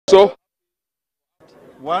So,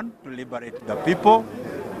 one, to liberate the people,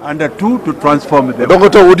 and two, to transform them. Odonga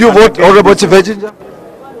Otto, would you vote Honorable Chief?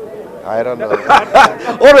 I don't know.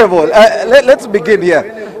 Honorable, let's begin here.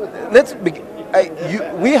 Let's begin.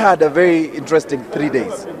 We had a very interesting 3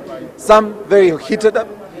 days. Some very heated up,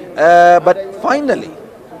 but finally,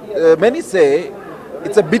 many say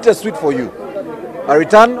it's a bittersweet for you. A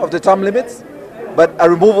return of the term limits, but a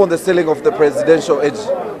removal on the ceiling of the presidential edge.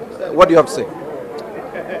 What do you have to say?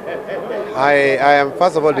 I am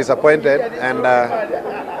first of all disappointed, and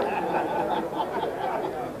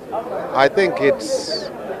I think it's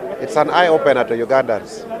an eye-opener to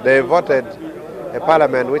Ugandans. They voted a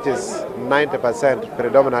parliament which is 90%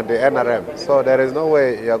 predominantly NRM, so there is no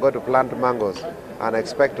way you are going to plant mangoes and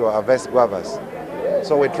expect to harvest guavas.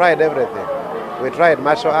 So we tried everything. We tried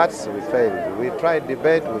martial arts, we failed. We tried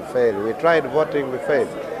debate, we failed. We tried voting, we failed.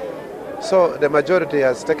 So the majority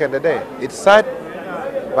has taken the day. It's sad,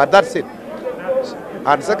 but that's it.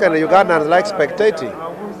 And secondly, Ugandans like spectating.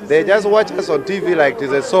 They just watch us on TV like it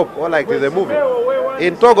is a soap or like it is a movie.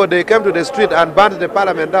 In Togo, they came to the street and burned the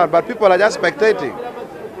parliament down, but people are just spectating.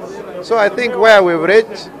 So I think where we've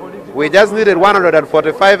reached, we just needed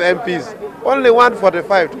 145 MPs. Only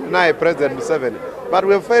 145 to deny President Museveni, but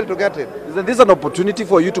we've failed to get it. Isn't this an opportunity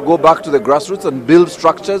for you to go back to the grassroots and build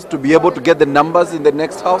structures to be able to get the numbers in the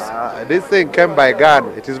next house? This thing came by gun.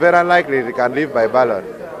 It is very unlikely it can live by ballot.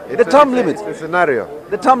 The term limit. It's a scenario.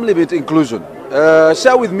 The term limit inclusion.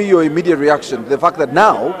 Share with me your immediate reaction to the fact that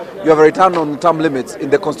now you have a return on term limits in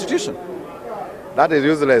the constitution. That is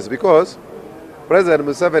useless because President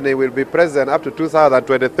Museveni will be president up to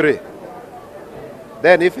 2023.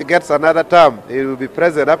 Then if he gets another term, he will be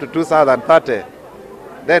president up to 2030.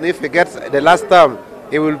 Then if he gets the last term,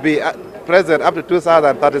 he will be president up to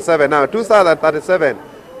 2037. Now, 2037,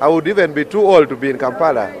 I would even be too old to be in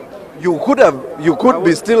Kampala. You could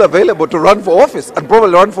be still available to run for office and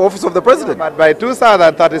probably run for office of the president. But by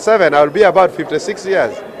 2037, I will be about 56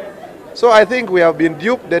 years. So I think we have been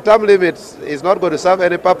duped. The term limit is not going to serve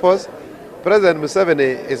any purpose. President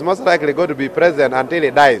Museveni is most likely going to be president until he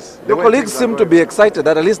dies. Your colleagues seem to be excited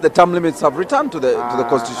that at least the term limits have returned to the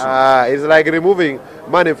constitution. It's like removing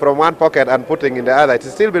money from one pocket and putting in the other. It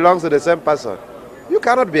still belongs to the same person. You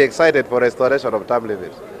cannot be excited for restoration of term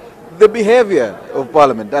limits. The behavior of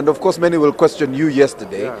Parliament, and of course many will question you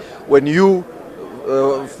yesterday, when you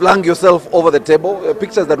flung yourself over the table,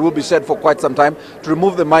 pictures that will be shared for quite some time, to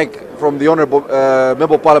remove the mic from the Honourable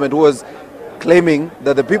Member of Parliament who was claiming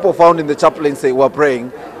that the people found in the chaplaincy were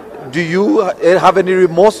praying. Do you have any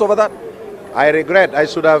remorse over that? I regret. I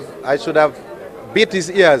should have beat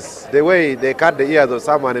his ears the way they cut the ears of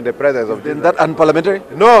someone in the presence of Jesus. Isn't that unparliamentary?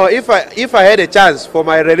 No, if I had a chance for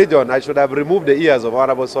my religion, I should have removed the ears of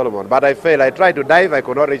Honorable Solomon. But I failed. I tried to dive, I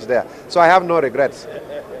could not reach there. So I have no regrets.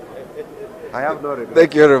 I have no regrets.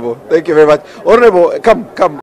 Thank you, Honorable. Thank you very much. Honorable, come.